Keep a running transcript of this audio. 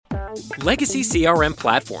Legacy CRM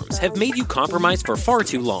platforms have made you compromise for far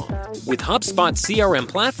too long. With HubSpot's CRM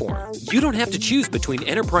platform, you don't have to choose between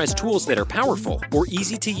enterprise tools that are powerful or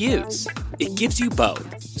easy to use. It gives you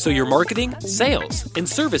both, so your marketing, sales, and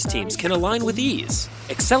service teams can align with ease,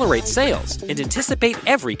 accelerate sales, and anticipate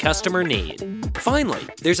every customer need. Finally,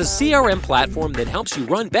 there's a CRM platform that helps you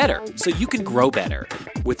run better so you can grow better,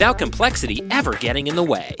 without complexity ever getting in the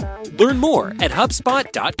way. Learn more at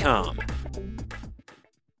HubSpot.com.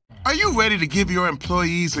 Are you ready to give your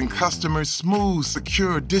employees and customers smooth,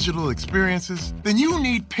 secure digital experiences? Then you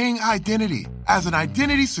need Ping Identity. As an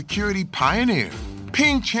identity security pioneer,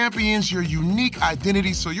 Ping champions your unique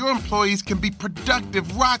identity so your employees can be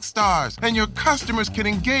productive rock stars and your customers can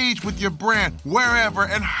engage with your brand wherever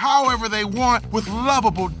and however they want with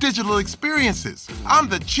lovable digital experiences. I'm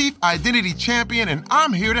the Chief Identity Champion and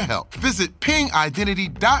I'm here to help. Visit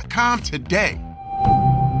pingidentity.com today.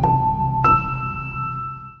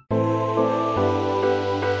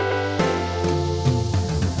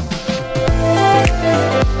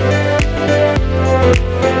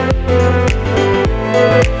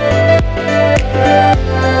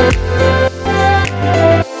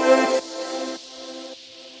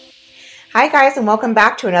 Hi guys, and welcome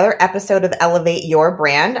back to another episode of Elevate Your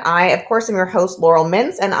Brand. I, of course, am your host, Laurel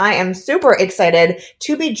Mintz, and I am super excited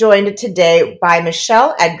to be joined today by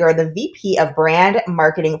Michelle Edgar, the VP of Brand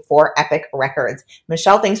Marketing for Epic Records.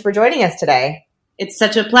 Michelle, thanks for joining us today. It's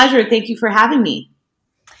such a pleasure. Thank you for having me.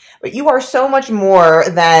 But you are so much more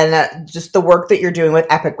than just the work that you're doing with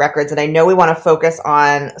Epic Records, and I know we want to focus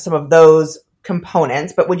on some of those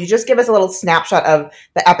components, but would you just give us a little snapshot of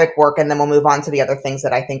the Epic work, and then we'll move on to the other things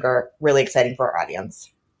that I think are really exciting for our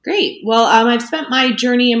audience? Great. Well, I've spent my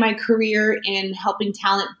journey and my career in helping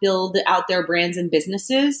talent build out their brands and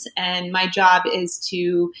businesses, and my job is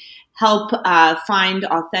to help find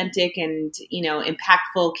authentic and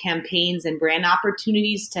impactful campaigns and brand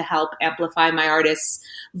opportunities to help amplify my artists'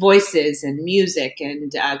 voices and music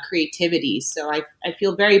and creativity. So I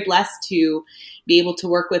feel very blessed to be able to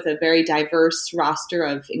work with a very diverse roster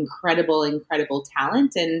of incredible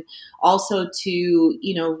talent, and also to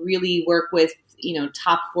really work with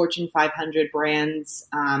top Fortune 500 brands.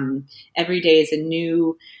 Every day is a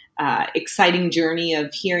new exciting journey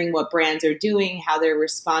of hearing what brands are doing, how they're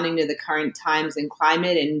responding to the current times and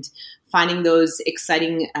climate, and finding those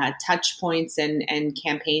exciting touch points and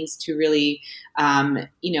campaigns to really,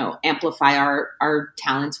 amplify our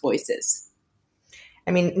talents' voices. I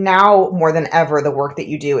mean, now more than ever, the work that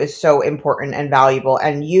you do is so important and valuable,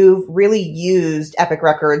 and you've really used Epic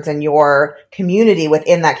Records and your community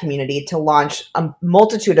within that community to launch a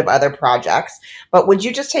multitude of other projects. But would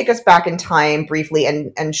you just take us back in time briefly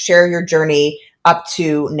and share your journey up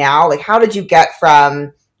to now? Like, how did you get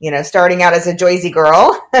from, starting out as a Joyzy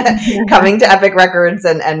girl, coming to Epic Records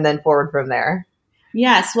and then forward from there?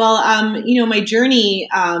 Yes. Well, my journey,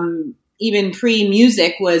 even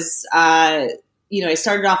pre-music was, I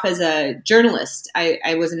started off as a journalist.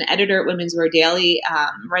 I was an editor at Women's Wear Daily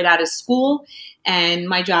right out of school, and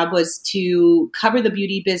my job was to cover the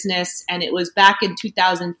beauty business. And it was back in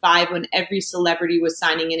 2005 when every celebrity was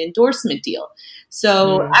signing an endorsement deal.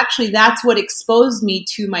 So actually, that's what exposed me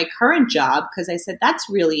to my current job, because I said, that's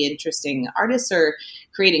really interesting. Artists are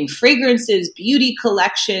creating fragrances, beauty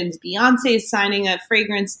collections. Beyonce is signing a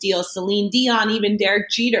fragrance deal, Celine Dion, even Derek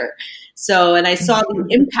Jeter. So, and I saw the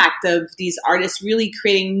impact of these artists really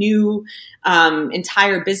creating new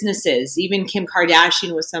entire businesses. Even Kim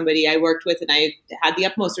Kardashian was somebody I worked with, and I had the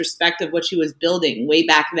utmost respect of what she was building way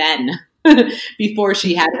back then before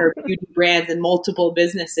she had her beauty brands and multiple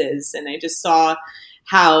businesses. And I just saw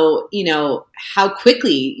how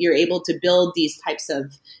quickly you're able to build these types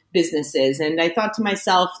of businesses. And I thought to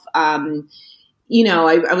myself, I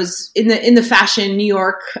was in the fashion New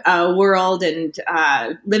York world and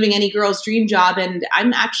living any girl's dream job. And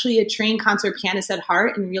I'm actually a trained concert pianist at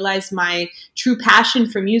heart, and realized my true passion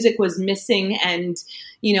for music was missing. And,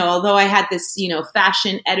 although I had this,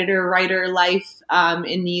 fashion editor, writer life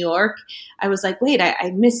in New York, I was like, wait,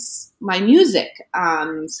 I miss my music.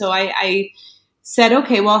 So I said,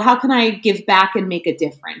 okay, well, how can I give back and make a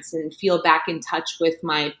difference and feel back in touch with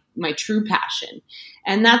my true passion?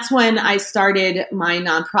 And that's when I started my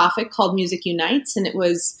nonprofit called Music Unites. And it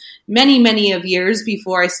was many, many of years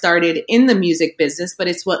before I started in the music business, but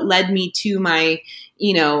it's what led me to my,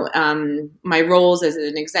 my roles as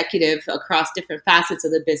an executive across different facets of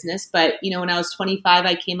the business. But, when I was 25,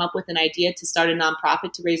 I came up with an idea to start a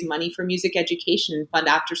nonprofit to raise money for music education and fund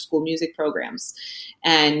after school music programs.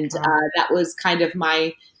 And that was kind of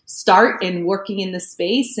my start in working in the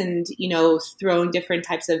space and, throwing different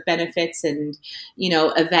types of benefits and,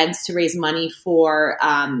 events to raise money for,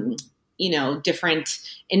 different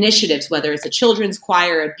initiatives, whether it's a children's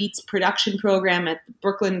choir, a Beats production program at the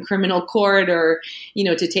Brooklyn Criminal Court, or,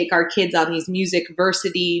 to take our kids on these music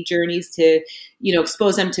versity journeys to,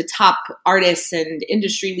 expose them to top artists and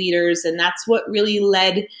industry leaders. And that's what really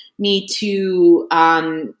led me to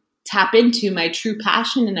tap into my true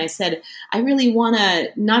passion. And I said, I really want to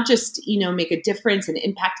not just, make a difference and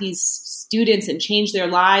impact these students and change their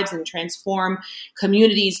lives and transform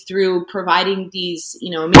communities through providing these,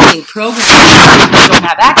 amazing programs that don't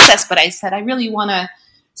have access. But I said, I really want to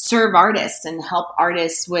serve artists and help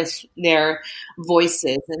artists with their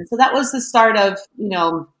voices. And so that was the start of,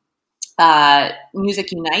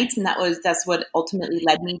 Music Unites. And that's what ultimately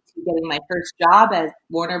led me to getting my first job at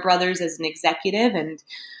Warner Brothers as an executive. And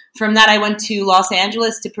from that, I went to Los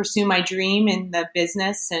Angeles to pursue my dream in the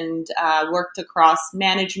business and worked across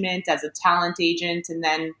management as a talent agent, and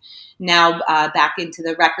then now back into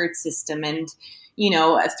the record system. And,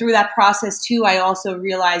 through that process too, I also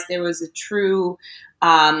realized there was a true,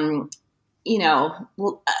 a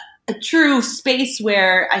true space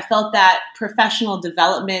where I felt that professional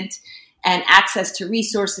development and access to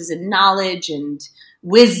resources and knowledge and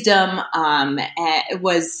wisdom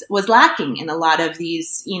was lacking in a lot of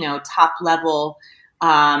these, top level,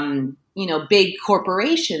 big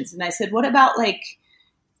corporations. And I said, what about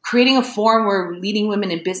creating a forum where leading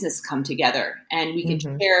women in business come together and we can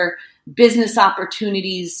share business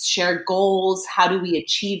opportunities, share goals. How do we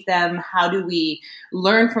achieve them? How do we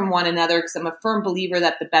learn from one another? Because I'm a firm believer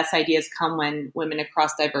that the best ideas come when women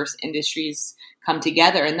across diverse industries come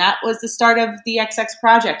together. And that was the start of the XX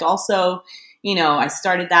Project. Also, I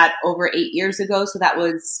started that over 8 years ago. So that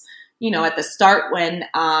was, at the start when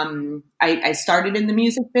I started in the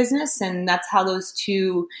music business. And that's how those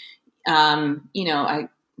two, I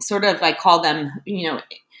call them,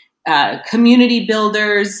 community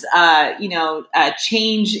builders,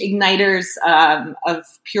 change igniters of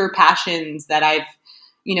pure passions that I've,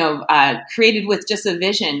 created with just a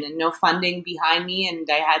vision and no funding behind me. And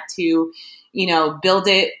I had to, build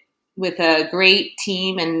it with a great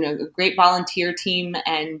team and a great volunteer team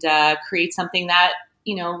and create something that,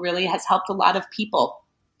 really has helped a lot of people.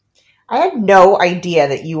 I had no idea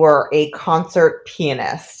that you were a concert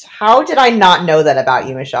pianist. How did I not know that about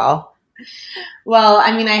you, Michelle? Well,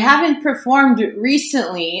 I haven't performed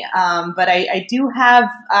recently, but I do have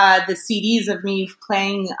the CDs of me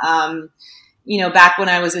playing, back when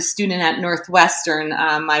I was a student at Northwestern,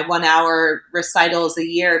 my 1 hour recitals a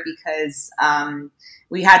year, because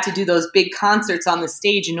we had to do those big concerts on the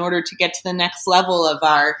stage in order to get to the next level of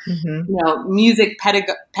our, music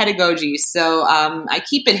pedagogy. So I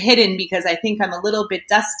keep it hidden because I think I'm a little bit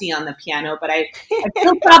dusty on the piano, but I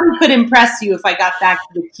still probably could impress you if I got back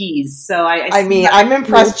to the keys. So I'm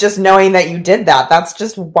impressed just knowing that you did that. That's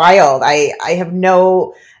just wild. I have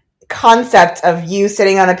no concept of you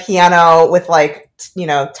sitting on a piano with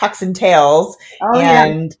tucks and tails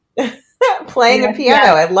and playing a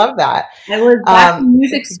piano. Yeah. I love that. I was back in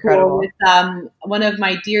music school with one of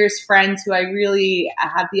my dearest friends who I really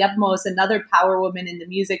have the utmost, another power woman in the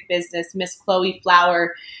music business, Miss Chloe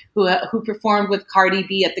Flower, who performed with Cardi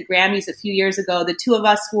B at the Grammys a few years ago. The two of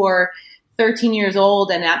us were 13 years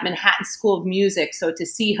old and at Manhattan School of Music. So to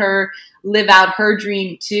see her live out her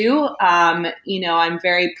dream too, I'm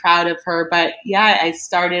very proud of her. But yeah, I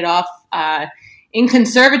started off in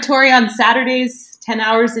conservatory on Saturdays, 10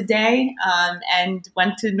 hours a day, and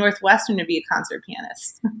went to Northwestern to be a concert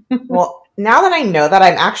pianist. Well, now that I know that,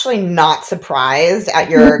 I'm actually not surprised at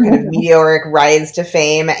your kind of meteoric rise to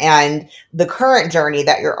fame and the current journey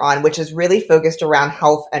that you're on, which is really focused around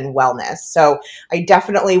health and wellness. So I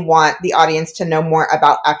definitely want the audience to know more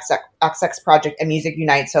about XX Project and Music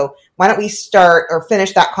Unite. So why don't we start or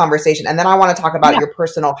finish that conversation? And then I want to talk about your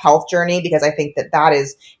personal health journey, because I think that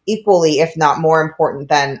is equally, if not more important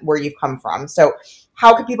than where you've come from. So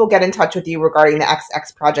how can people get in touch with you regarding the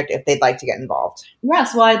XX Project if they'd like to get involved?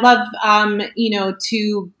 Yes, well, I'd love,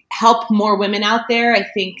 to help more women out there. I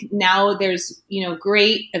think now there's,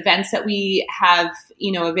 great events that we have,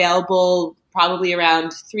 available, probably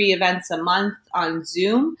around 3 events a month on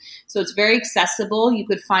Zoom. So it's very accessible. You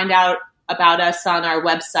could find out about us on our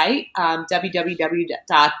website,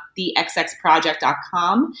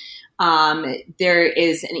 www.thexxproject.com. There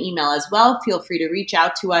is an email as well. Feel free to reach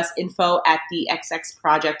out to us,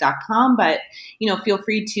 info@thexxproject.com. But, feel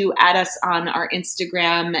free to add us on our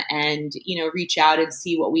Instagram and, reach out and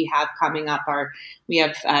see what we have coming up. We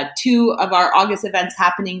have 2 of our August events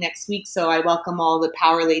happening next week. So I welcome all the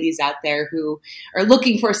power ladies out there who are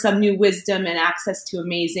looking for some new wisdom and access to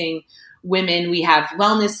amazing women. We have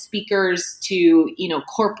wellness speakers to,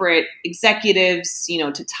 corporate executives,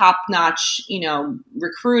 to top-notch,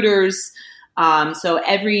 recruiters. So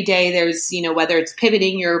every day there's, whether it's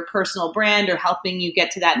pivoting your personal brand or helping you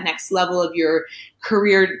get to that next level of your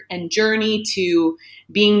career and journey to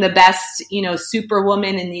being the best,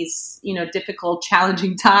 superwoman in these, difficult,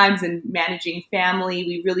 challenging times and managing family.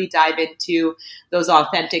 We really dive into those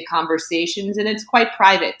authentic conversations, and it's quite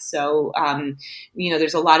private. So,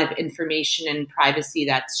 there's a lot of information and privacy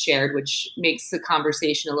that's shared, which makes the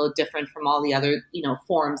conversation a little different from all the other,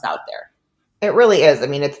 forums out there. It really is. I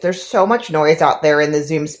mean, there's so much noise out there in the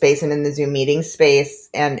Zoom space and in the Zoom meeting space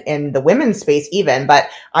and in the women's space even. But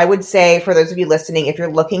I would say for those of you listening, if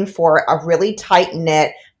you're looking for a really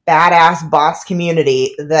tight-knit, badass boss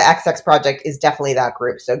community, the XX Project is definitely that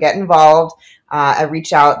group. So get involved,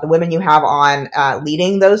 reach out. The women you have on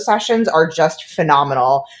leading those sessions are just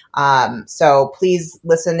phenomenal. So please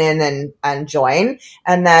listen in and join.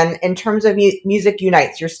 And then in terms of Music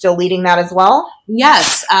Unites, you're still leading that as well?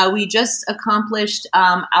 Yes. We just accomplished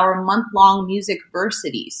our month-long Music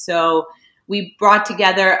Versity. So we brought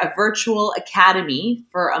together a virtual academy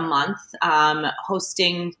for a month,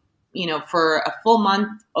 hosting for a full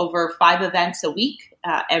month, over 5 events a week.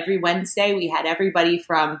 Every Wednesday, we had everybody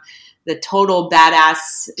from the total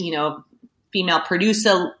badass, female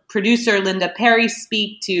producer Linda Perry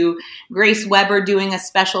speak, to Grace Weber doing a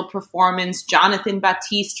special performance, Jonathan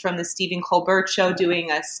Baptiste from the Stephen Colbert Show doing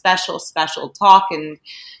a special talk. And,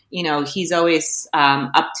 he's always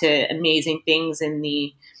up to amazing things in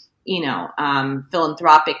the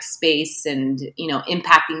philanthropic space and,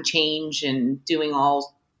 impacting change and doing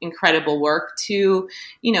all incredible work, to,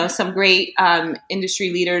 some great industry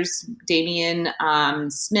leaders, Damian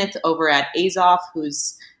Smith over at Azoff,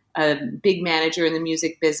 who's a big manager in the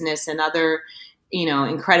music business, and other,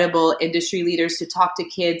 incredible industry leaders to talk to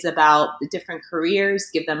kids about the different careers,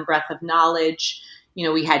 give them breadth of knowledge.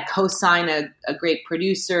 We had Cosign, a great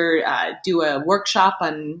producer, do a workshop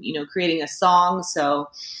on, creating a song. So,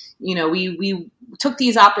 we took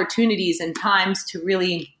these opportunities and times to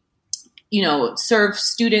really serve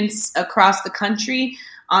students across the country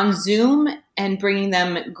on Zoom and bringing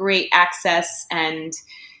them great access and,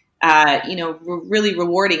 really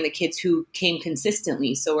rewarding the kids who came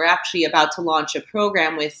consistently. So we're actually about to launch a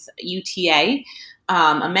program with UTA,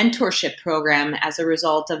 a mentorship program as a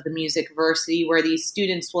result of the Music Versity, where these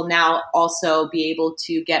students will now also be able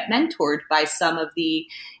to get mentored by some of the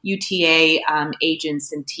UTA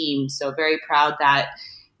agents and teams. So very proud that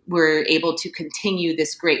we're able to continue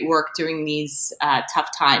this great work during these tough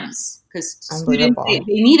times, because students, they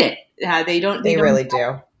need it. They really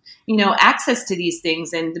do. Access to these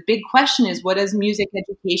things. And the big question is, what does music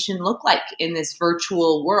education look like in this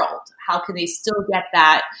virtual world? How can they still get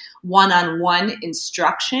that one-on-one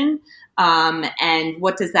instruction? And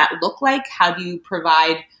what does that look like? How do you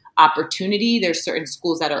provide opportunity? There's certain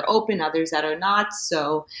schools that are open, others that are not.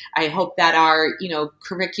 So I hope that our,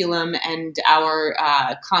 curriculum and our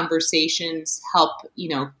conversations help,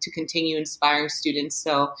 to continue inspiring students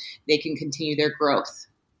so they can continue their growth.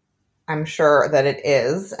 I'm sure that it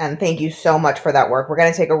is. And thank you so much for that work. We're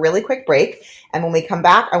going to take a really quick break. And when we come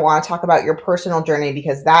back, I want to talk about your personal journey,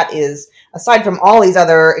 because that is, aside from all these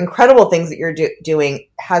other incredible things that you're doing,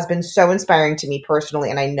 has been so inspiring to me personally,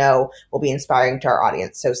 and I know will be inspiring to our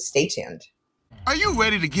audience. So stay tuned. Are you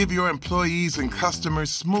ready to give your employees and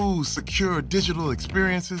customers smooth, secure digital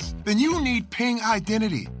experiences? Then you need Ping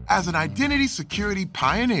Identity. As an identity security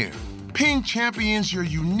pioneer, Ping champions your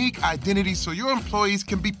unique identity so your employees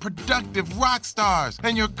can be productive rock stars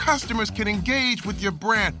and your customers can engage with your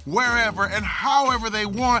brand wherever and however they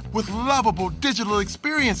want with lovable digital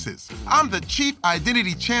experiences. I'm the Chief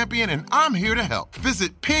Identity Champion, and I'm here to help.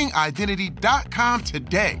 Visit pingidentity.com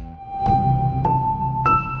today.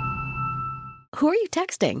 Who are you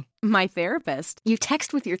texting? My therapist. You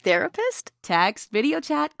text with your therapist? Text, video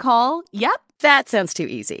chat, call. Yep. That sounds too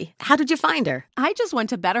easy. How did you find her? I just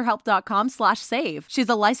went to betterhelp.com/save. She's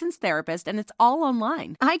a licensed therapist, and it's all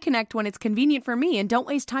online. I connect when it's convenient for me and don't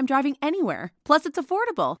waste time driving anywhere. Plus, it's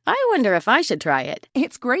affordable. I wonder if I should try it.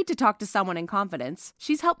 It's great to talk to someone in confidence.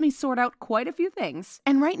 She's helped me sort out quite a few things.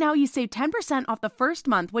 And right now, you save 10% off the first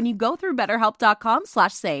month when you go through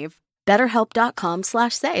betterhelp.com/save.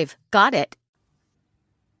 BetterHelp.com/save. Got it.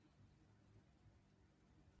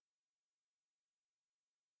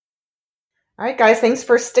 All right, guys, thanks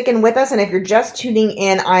for sticking with us. And if you're just tuning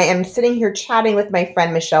in, I am sitting here chatting with my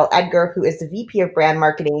friend Michelle Edgar, who is the VP of Brand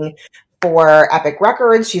Marketing for Epic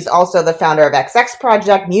Records. She's also the founder of XX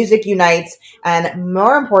Project, Music Unites, and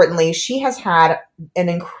more importantly, she has had an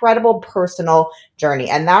incredible personal journey,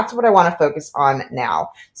 and that's what I want to focus on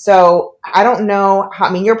now. So I don't know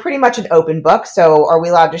how, you're pretty much an open book, so are we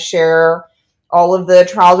allowed to share all of the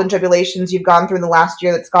trials and tribulations you've gone through in the last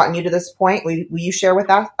year that's gotten you to this point? Will you share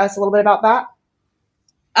with us a little bit about that?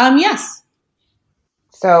 Yes.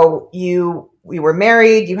 So you were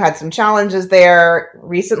married, you had some challenges there,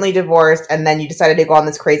 recently divorced, and then you decided to go on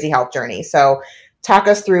this crazy health journey. So talk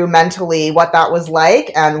us through mentally what that was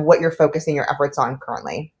like and what you're focusing your efforts on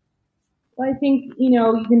currently. Well, I think,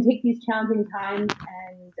 you can take these challenging times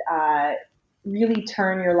and really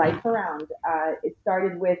turn your life around. It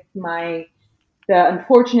started with the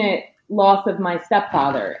unfortunate loss of my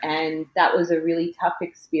stepfather, and that was a really tough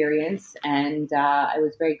experience, and I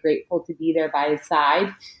was very grateful to be there by his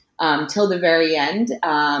side till the very end,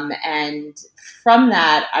 and from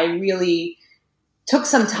that I really took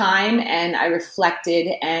some time and I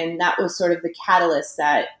reflected, and that was sort of the catalyst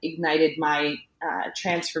that ignited my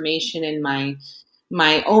transformation and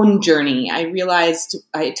my own journey. I realized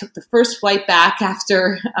I took the first flight back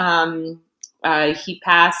after he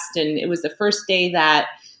passed, and it was the first day that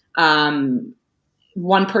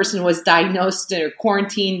one person was diagnosed or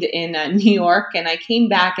quarantined in New York, and I came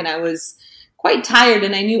back and I was quite tired,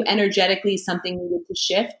 and I knew energetically something needed to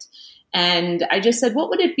shift. And I just said, what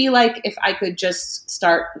would it be like if I could just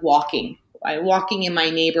start walking in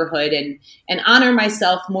my neighborhood and honor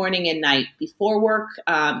myself morning and night, before work,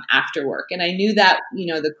 after work. And I knew that,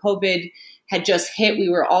 the COVID had just hit. We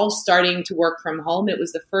were all starting to work from home. It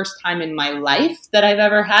was the first time in my life that I've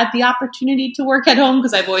ever had the opportunity to work at home,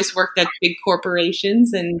 because I've always worked at big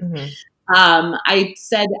corporations. And I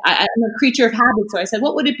said, I'm a creature of habit. So I said,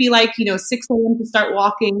 what would it be like, 6 a.m. to start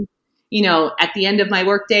walking, at the end of my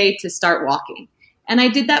workday to start walking. And I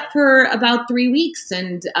did that for about 3 weeks.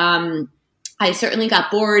 And I certainly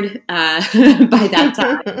got bored by that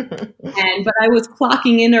time. But I was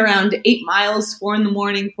clocking in around 8 miles, 4 in the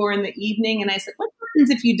morning, 4 in the evening. And I said, what happens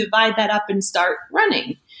if you divide that up and start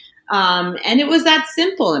running? And it was that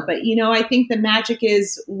simple. But, I think the magic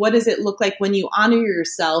is, what does it look like when you honor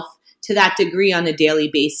yourself to that degree on a daily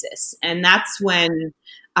basis? And that's when,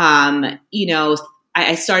 I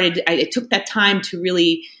took that time to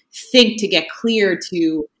really think, to get clear,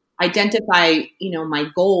 to identify, my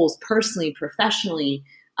goals personally, professionally,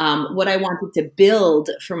 what I wanted to build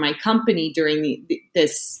for my company during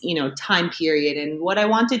this, time period, and what I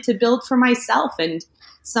wanted to build for myself. And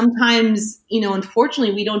sometimes,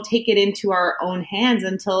 unfortunately, we don't take it into our own hands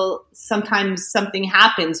until sometimes something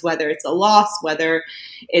happens, whether it's a loss, whether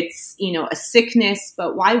it's, a sickness.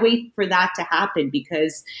 But why wait for that to happen?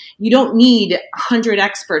 Because you don't need 100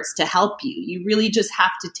 experts to help you. You really just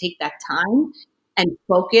have to take that time and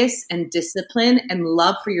focus and discipline and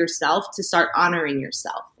love for yourself to start honoring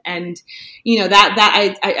yourself. And,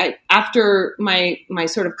 I after my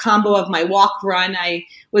sort of combo of my walk run, I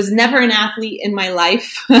was never an athlete in my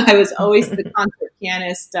life. I was always the concert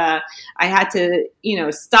pianist. I had to,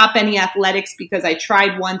 stop any athletics because I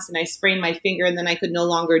tried once and I sprained my finger, and then I could no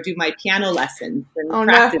longer do my piano lessons and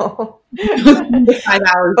practice no. 5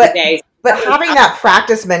 hours a day. But having that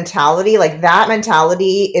practice mentality, like that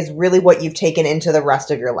mentality is really what you've taken into the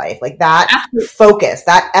rest of your life. Like that focus,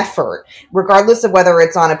 that effort, regardless of whether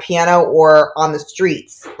it's on a piano or on the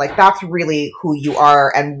streets, like that's really who you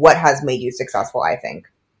are and what has made you successful, I think.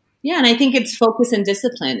 Yeah, and I think it's focus and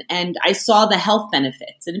discipline. And I saw the health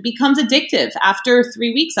benefits, and it becomes addictive. After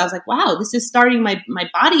 3 weeks, I was like, wow, this is starting, my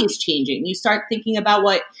body is changing. You start thinking about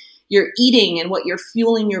what you're eating and what you're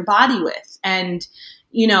fueling your body with. And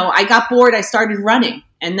I got bored. I started running,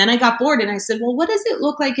 and then I got bored, and I said, well, what does it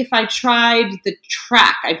look like if I tried the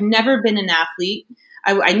track? I've never been an athlete.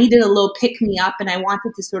 I needed a little pick me up, and I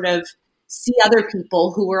wanted to sort of see other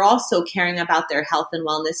people who were also caring about their health and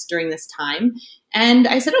wellness during this time. And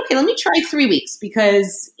I said, okay, let me try 3 weeks,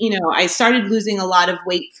 because, I started losing a lot of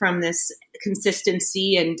weight from this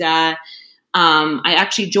consistency. And, I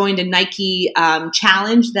actually joined a Nike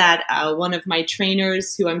challenge that one of my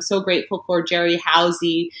trainers, who I'm so grateful for, Jerry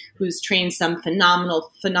Housey, who's trained some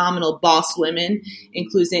phenomenal boss women,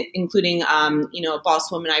 including a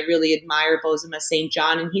boss woman I really admire, Bozoma St.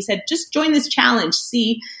 John. And he said, just join this challenge,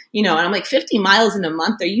 see, and I'm like, 50 miles in a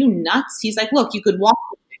month? Are you nuts? He's like, look, you could walk,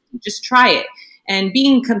 just try it. And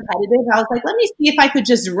being competitive, I was like, let me see if I could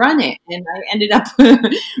just run it. And I ended up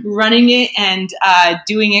running it and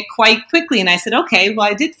doing it quite quickly. And I said, okay, well,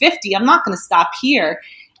 I did 50. I'm not going to stop here.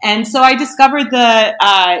 And so I discovered the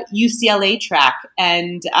UCLA track.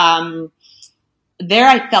 And there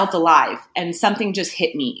I felt alive. And something just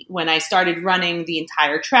hit me when I started running the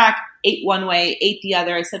entire track, ate one way, ate the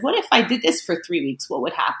other. I said, what if I did this for 3 weeks? What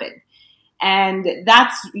would happen? And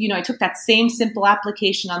that's, I took that same simple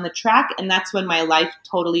application on the track, and that's when my life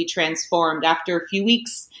totally transformed. After a few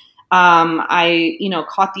weeks, I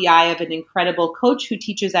caught the eye of an incredible coach who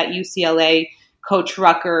teaches at UCLA, Coach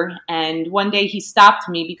Rucker. And one day he stopped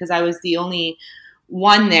me because I was the only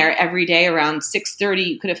one there every day around 6:30.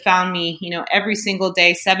 You could have found me, every single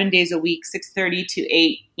day, 7 days a week, 6:30 to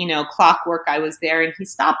 8, clockwork. I was there. And he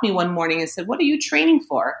stopped me one morning and said, what are you training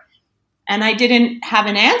for? And I didn't have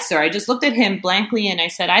an answer. I just looked at him blankly and I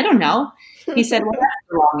said, I don't know. He said, well, that's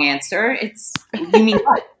the wrong answer. You mean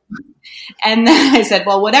what? And then I said,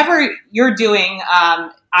 well, whatever you're doing,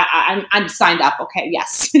 I'm signed up. Okay,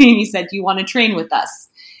 yes. And he said, do you want to train with us?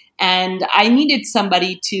 And I needed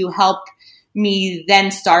somebody to help me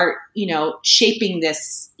then start, shaping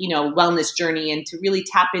this, wellness journey and to really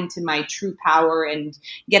tap into my true power and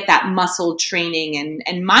get that muscle training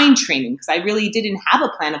and mind training. Because I really didn't have a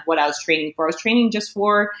plan of what I was training for. I was training just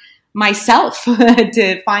for myself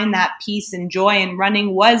to find that peace and joy. And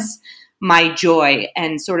running was my joy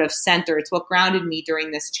and sort of center. It's what grounded me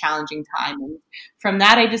during this challenging time. And from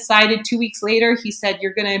that, I decided 2 weeks later, he said,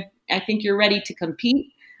 I think you're ready to compete.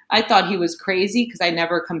 I thought he was crazy because I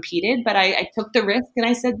never competed, but I took the risk and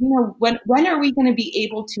I said, when are we going to be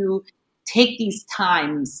able to take these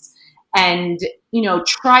times and,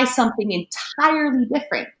 try something entirely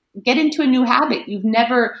different, get into a new habit,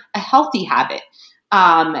 a healthy habit,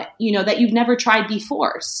 that you've never tried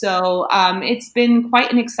before. So it's been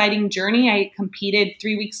quite an exciting journey. I competed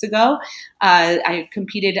 3 weeks ago. I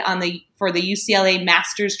competed for the UCLA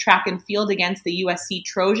Masters track and field against the USC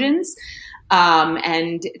Trojans.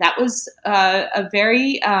 And that was a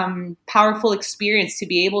very powerful experience to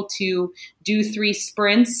be able to do 3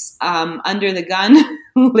 sprints under the gun,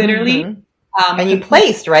 literally. Mm-hmm. And you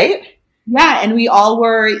placed, right? Yeah, and we all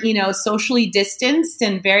were, socially distanced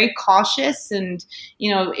and very cautious. And,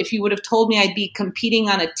 if you would have told me I'd be competing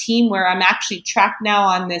on a team where I'm actually tracked now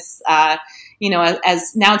on this, as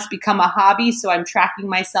now it's become a hobby. So I'm tracking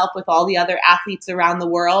myself with all the other athletes around the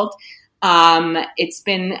world. It's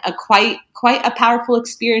been quite a powerful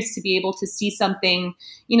experience to be able to see something,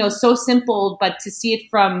 so simple, but to see it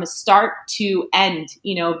from start to end,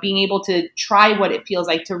 being able to try what it feels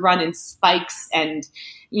like to run in spikes and,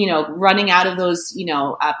 running out of those,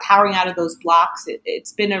 powering out of those blocks.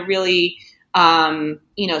 It's been a really,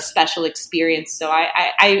 special experience. So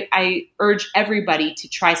I urge everybody to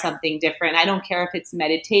try something different. I don't care if it's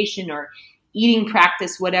meditation or eating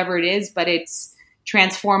practice, whatever it is, but it's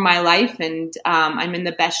transformed my life, and I'm in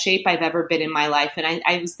the best shape I've ever been in my life. And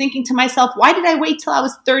I was thinking to myself, why did I wait till I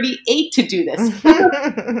was 38 to do this?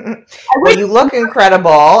 Well, you look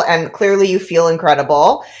incredible, and clearly you feel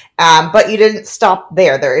incredible, but you didn't stop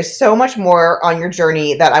there. There is so much more on your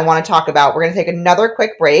journey that I want to talk about. We're going to take another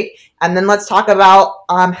quick break, and then let's talk about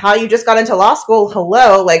how you just got into law school.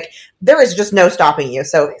 Hello, there is just no stopping you.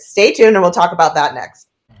 So stay tuned, and we'll talk about that next.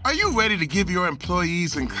 Are you ready to give your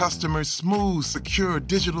employees and customers smooth, secure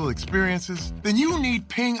digital experiences? Then you need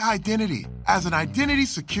Ping Identity. As an identity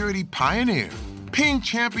security pioneer, Ping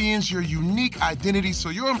champions your unique identity so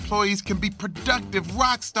your employees can be productive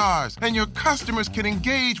rock stars and your customers can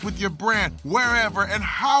engage with your brand wherever and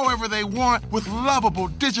however they want with lovable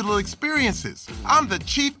digital experiences. I'm the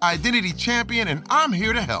Chief Identity Champion, and I'm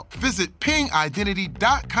here to help. Visit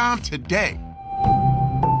pingidentity.com today.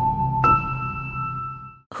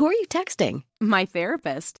 Who are you texting? My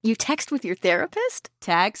therapist. You text with your therapist?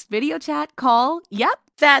 Text, video chat, call. Yep.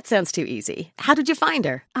 That sounds too easy. How did you find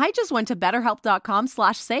her? I just went to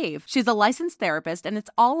betterhelp.com/save. She's a licensed therapist and it's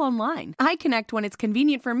all online. I connect when it's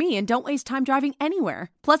convenient for me and don't waste time driving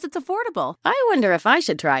anywhere. Plus, it's affordable. I wonder if I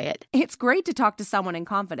should try it. It's great to talk to someone in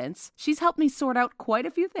confidence. She's helped me sort out quite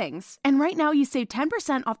a few things. And right now you save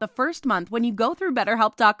 10% off the first month when you go through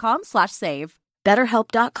betterhelp.com/save.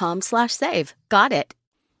 Betterhelp.com/save. Got it.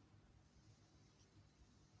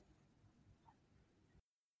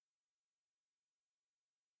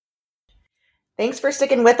 Thanks for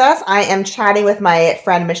sticking with us. I am chatting with my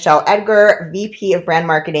friend Michelle Edgar, VP of Brand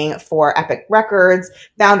Marketing for Epic Records,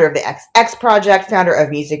 founder of the XX Project, founder of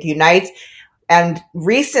Music Unites, and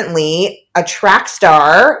recently a track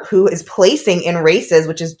star who is placing in races,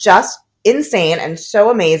 which is just insane and so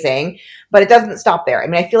amazing. But it doesn't stop there. I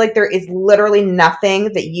mean, I feel like there is literally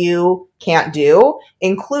nothing that you can't do,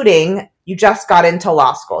 including you just got into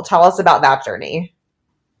law school. Tell us about that journey.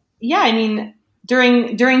 Yeah, I mean,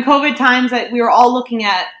 during COVID times, we were all looking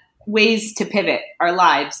at ways to pivot our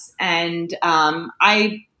lives. And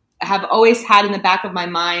I have always had in the back of my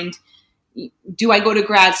mind, do I go to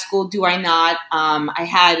grad school? Do I not?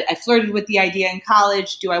 I flirted with the idea in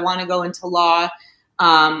college. Do I want to go into law?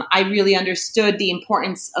 I really understood the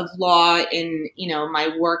importance of law in,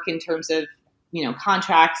 my work in terms of,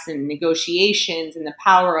 contracts and negotiations and the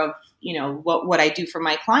power of, what I do for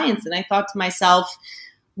my clients. And I thought to myself,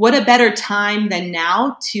 what a better time than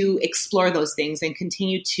now to explore those things and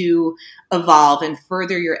continue to evolve and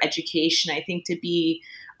further your education. I think to be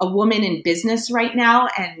a woman in business right now,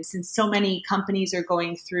 and since so many companies are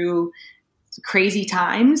going through crazy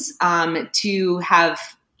times, to have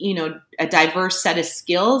a diverse set of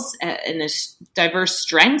skills and a diverse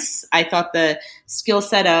strengths. I thought the skill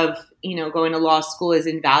set of going to law school is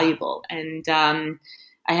invaluable, and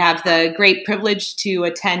I have the great privilege to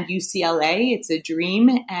attend UCLA. It's a dream,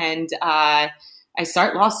 and I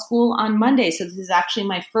start law school on Monday. So this is actually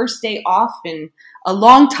my first day off in a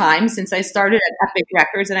long time since I started at Epic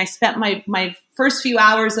Records. And I spent my first few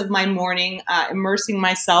hours of my morning immersing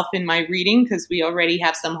myself in my reading, because we already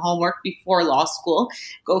have some homework before law school.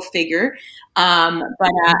 Go figure. But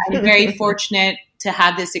I'm very fortunate to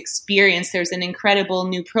have this experience. There's an incredible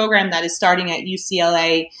new program that is starting at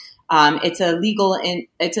UCLA.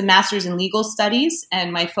 It's a master's in legal studies,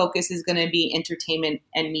 and my focus is going to be entertainment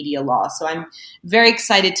and media law. So I'm very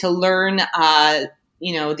excited to learn,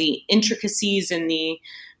 the intricacies and the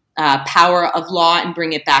power of law and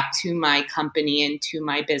bring it back to my company and to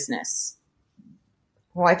my business.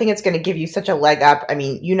 Well, I think it's going to give you such a leg up. I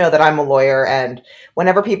mean, that I'm a lawyer, and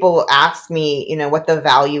whenever people ask me, what the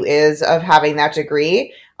value is of having that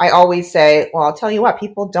degree, I always say, well, I'll tell you what,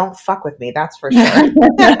 people don't fuck with me. That's for sure.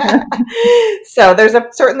 So there's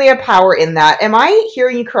certainly a power in that. Am I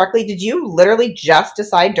hearing you correctly? Did you literally just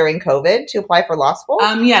decide during COVID to apply for law school?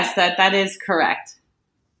 Yes, that is correct.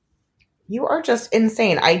 You are just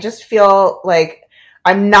insane. I just feel like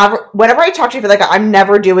whenever I talk to you, I feel like I'm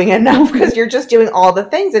never doing enough, because you're just doing all the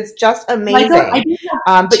things. It's just amazing. I don't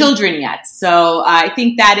have children yet. So I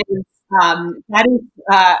think that is,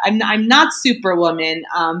 I'm not Superwoman,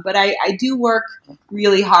 but I do work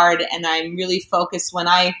really hard, and I'm really focused when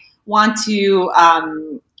I want to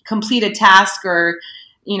complete a task or,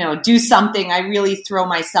 do something. I really throw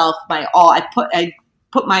myself my all. I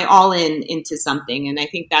put my all into something. And I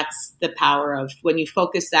think that's the power of when you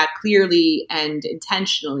focus that clearly and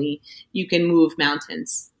intentionally, you can move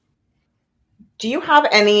mountains. Do you have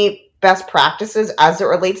any best practices as it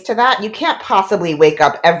relates to that? You can't possibly wake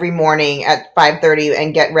up every morning at 5:30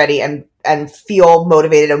 and get ready and feel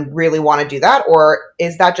motivated and really want to do that. Or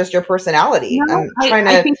is that just your personality? No, I'm trying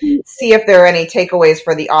to see if there are any takeaways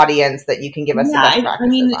for the audience that you can give us the best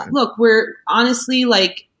practices on. Look, we're honestly,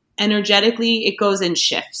 energetically, it goes in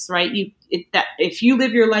shifts, right? If you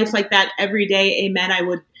live your life like that every day, amen. I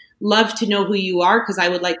would love to know who you are, because I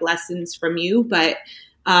would like lessons from you. But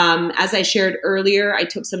as I shared earlier, I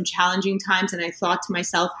took some challenging times, and I thought to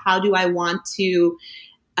myself, how do I want to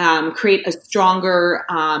create a stronger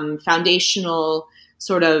foundational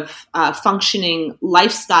sort of functioning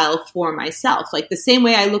lifestyle for myself? Like the same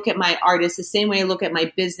way I look at my artists, the same way I look at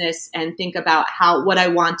my business and think about what I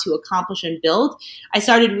want to accomplish and build. I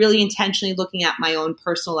started really intentionally looking at my own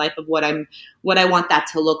personal life of what I want that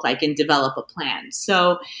to look like, and develop a plan.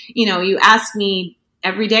 So, you ask me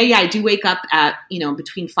every day. Yeah, I do wake up at,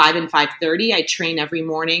 between 5 and 5:30. I train every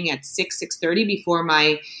morning at 6:30 before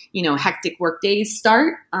my, hectic work days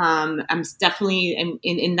start. I'm definitely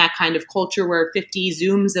in that kind of culture where 50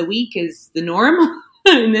 Zooms a week is the norm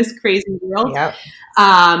in this crazy world. Yep.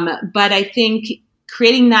 But I think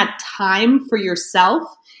creating that time for yourself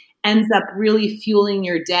ends up really fueling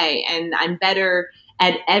your day. And I'm better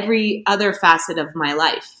at every other facet of my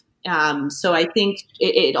life. So I think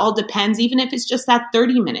it all depends, even if it's just that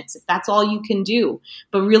 30 minutes, if that's all you can do,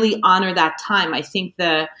 but really honor that time. I think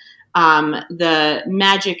the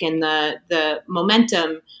magic and the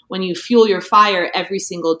momentum, when you fuel your fire every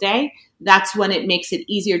single day, that's when it makes it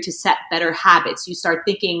easier to set better habits. You start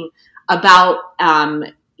thinking about,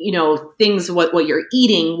 things, what you're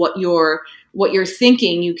eating, what you're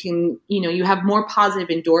thinking. You can, you have more positive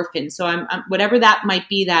endorphins. So I'm whatever that might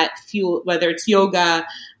be, that fuel, whether it's yoga,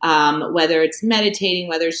 whether it's meditating,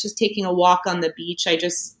 whether it's just taking a walk on the beach. I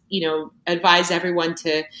just, advise everyone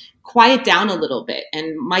to quiet down a little bit.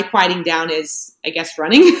 And my quieting down is, I guess,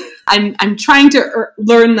 running. I'm trying to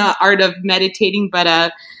learn the art of meditating,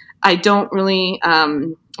 but I don't really, I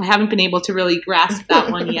haven't been able to really grasp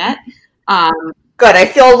that one yet. Good. I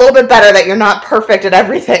feel a little bit better that you're not perfect at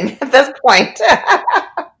everything at this point.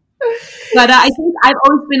 But I think I've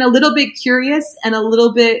always been a little bit curious and a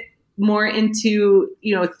little bit more into,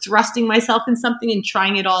 thrusting myself in something and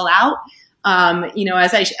trying it all out.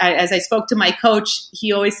 As I spoke to my coach,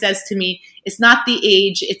 he always says to me, it's not the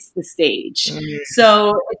age, it's the stage. Mm-hmm.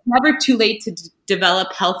 So it's never too late to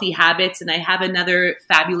develop healthy habits. And I have another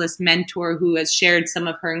fabulous mentor who has shared some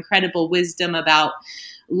of her incredible wisdom about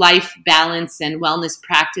life balance and wellness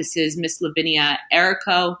practices, Miss Lavinia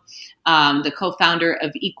Errico, the co-founder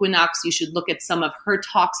of Equinox. You should look at some of her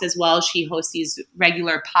talks as well. She hosts these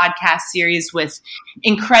regular podcast series with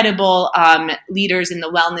incredible leaders in the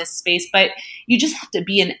wellness space. But you just have to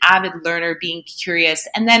be an avid learner, being curious,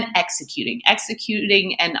 and then executing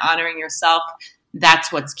and honoring yourself. That's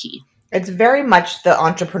what's key. It's very much the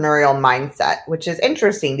entrepreneurial mindset, which is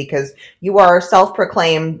interesting because you are a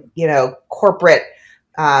self-proclaimed, corporate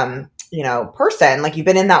person, like you've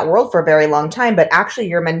been in that world for a very long time, but actually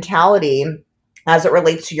your mentality as it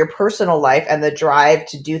relates to your personal life and the drive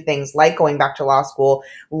to do things like going back to law school,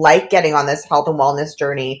 like getting on this health and wellness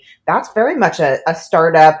journey, that's very much a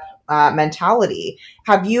startup mentality.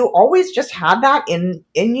 Have you always just had that in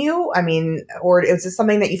you? I mean, or is this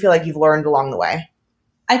something that you feel like you've learned along the way?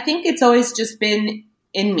 I think it's always just been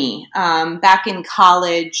in me. Back in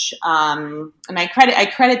college, and I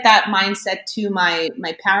credit that mindset to my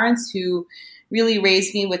parents, who really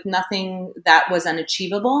raised me with nothing that was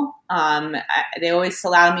unachievable. They always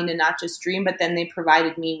allowed me to not just dream, but then they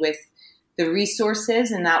provided me with the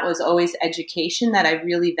resources, and that was always education that I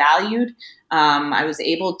really valued. I was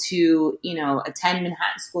able to, attend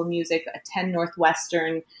Manhattan School of Music, attend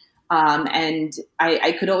Northwestern, and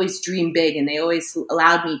I could always dream big, and they always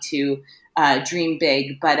allowed me to dream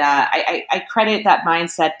big. But I credit that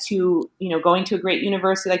mindset to, going to a great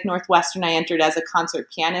university like Northwestern. I entered as a concert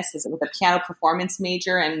pianist, with a piano performance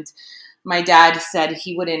major. And my dad said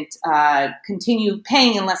he wouldn't continue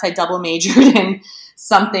paying unless I double majored in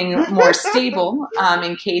something more stable,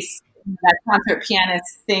 in case that concert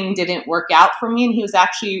pianist thing didn't work out for me. And he was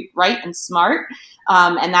actually right and smart.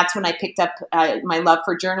 And that's when I picked up my love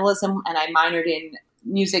for journalism, and I minored in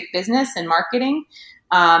music business and marketing.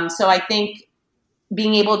 So I think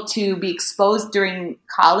being able to be exposed during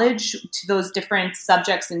college to those different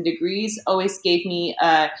subjects and degrees always gave me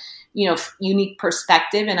a, unique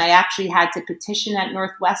perspective. And I actually had to petition at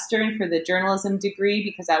Northwestern for the journalism degree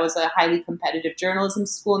because I was a highly competitive journalism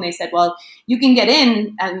school. And they said, well, you can get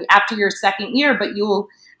in after your second year, but you'll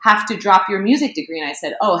have to drop your music degree. And I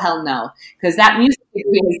said, oh, hell no, because that music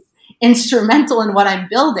degree is instrumental in what I'm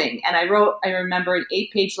building. And I remember an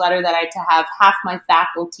 8-page letter that I had to have half my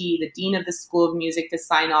faculty, the dean of the School of Music, to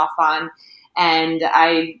sign off on. And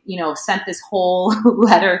I, sent this whole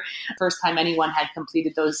letter, first time anyone had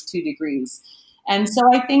completed those 2 degrees. And so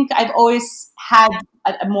I think I've always had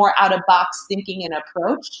a more out-of-box thinking and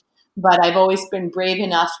approach, but I've always been brave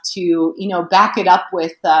enough to, back it up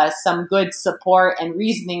with some good support and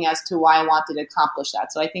reasoning as to why I wanted to accomplish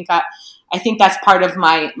that. So I think that's part of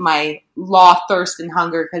my law thirst and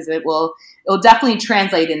hunger, because it'll definitely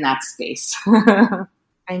translate in that space.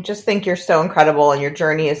 I just think you're so incredible, and your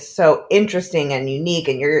journey is so interesting and unique,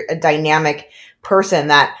 and you're a dynamic person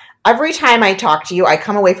that every time I talk to you, I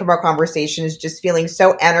come away from our conversations just feeling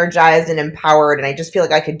so energized and empowered, and I just feel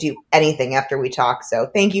like I could do anything after we talk. So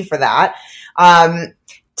thank you for that.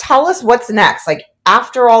 Tell us what's next. Like,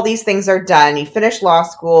 after all these things are done, you finish law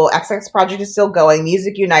school, XX Project is still going,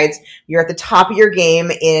 Music Unites, you're at the top of your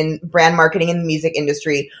game in brand marketing in the music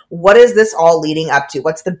industry. What is this all leading up to?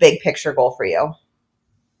 What's the big picture goal for you?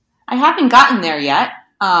 I haven't gotten there yet.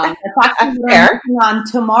 That's actually what I'm working on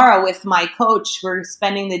tomorrow with my coach. We're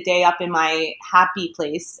spending the day up in my happy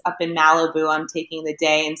place up in Malibu. I'm taking the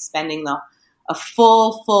day and spending a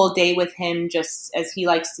full day with him. Just as he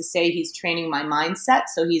likes to say, he's training my mindset.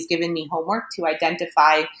 So he's given me homework to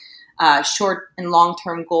identify short and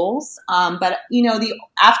long-term goals. But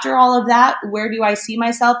after all of that, where do I see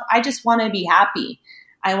myself? I just want to be happy.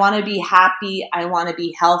 I want to be happy. I want to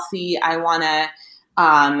be healthy. I want to,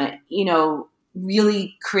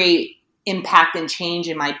 really create impact and change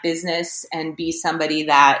in my business and be somebody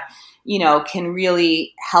that, can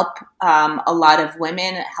really help a lot of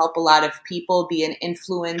women, help a lot of people, be an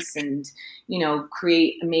influence, and,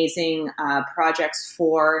 create amazing projects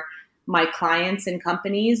for my clients and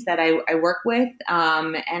companies that I work with.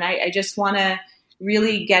 And I just want to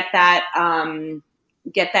really get that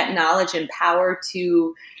knowledge and power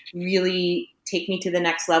to really take me to the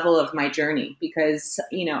next level of my journey. Because,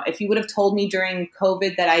 if you would have told me during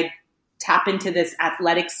COVID that I'd tap into this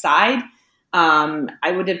athletic side,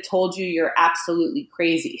 I would have told you you're absolutely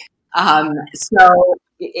crazy.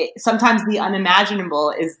 Sometimes the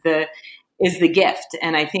unimaginable is the gift.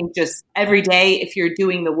 And I think just every day, if you're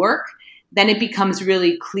doing the work, then it becomes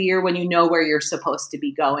really clear when you know where you're supposed to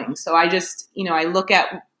be going. So I just, I look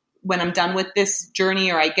at when I'm done with this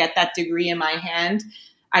journey or I get that degree in my hand,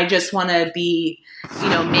 I just want to be,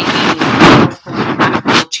 making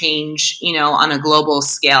practical change, on a global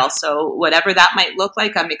scale. So whatever that might look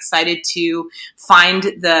like, I'm excited to find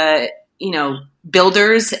the,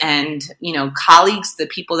 builders and, colleagues, the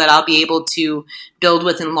people that I'll be able to build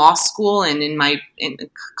with in law school and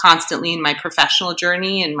constantly in my professional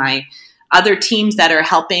journey, and my other teams that are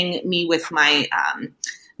helping me with my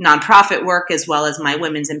nonprofit work as well as my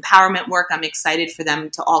women's empowerment work. I'm excited for them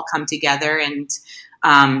to all come together and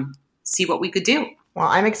see what we could do. Well,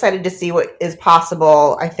 I'm excited to see what is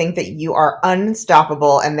possible. I think that you are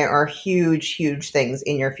unstoppable and there are huge, huge things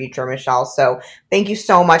in your future, Michelle. So thank you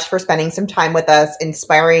so much for spending some time with us,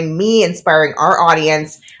 inspiring me, inspiring our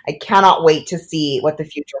audience. I cannot wait to see what the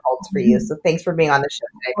future holds for you. So thanks for being on the show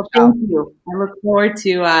today, Michelle. Thank you. I look forward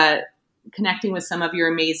to connecting with some of your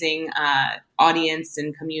amazing audience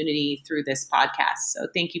and community through this podcast. So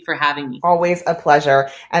thank you for having me. Always a pleasure.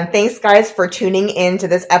 And thanks, guys, for tuning in to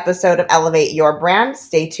this episode of Elevate Your Brand.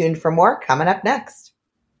 Stay tuned for more coming up next.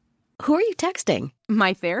 Who are you texting?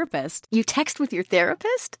 My therapist. You text with your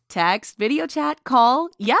therapist? Text, video chat, call.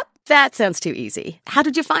 Yep. That sounds too easy. How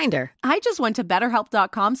did you find her? I just went to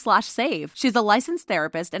betterhelp.com/save. She's a licensed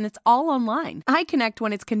therapist and it's all online. I connect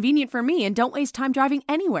when it's convenient for me and don't waste time driving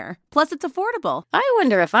anywhere. Plus, it's affordable. I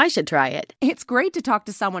wonder if I should try it. It's great to talk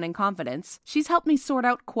to someone in confidence. She's helped me sort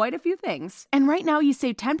out quite a few things. And right now you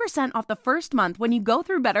save 10% off the first month when you go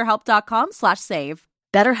through betterhelp.com/save.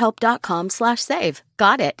 Betterhelp.com/save.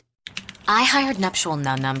 Got it. I hired Nuptial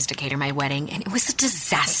Num-Nums to cater my wedding, and it was a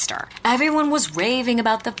disaster. Everyone was raving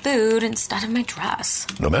about the food instead of my dress.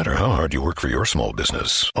 No matter how hard you work for your small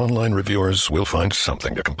business, online reviewers will find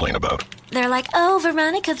something to complain about. They're like, oh,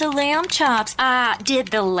 Veronica, the lamb chops. Did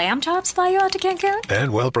the lamb chops fly you out to Cancun?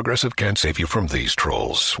 And while Progressive can't save you from these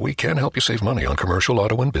trolls, we can help you save money on commercial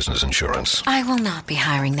auto and business insurance. I will not be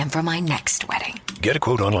hiring them for my next wedding. Get a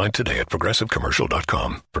quote online today at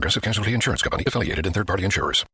progressivecommercial.com. Progressive Casualty Insurance Company, affiliated and third-party insurers.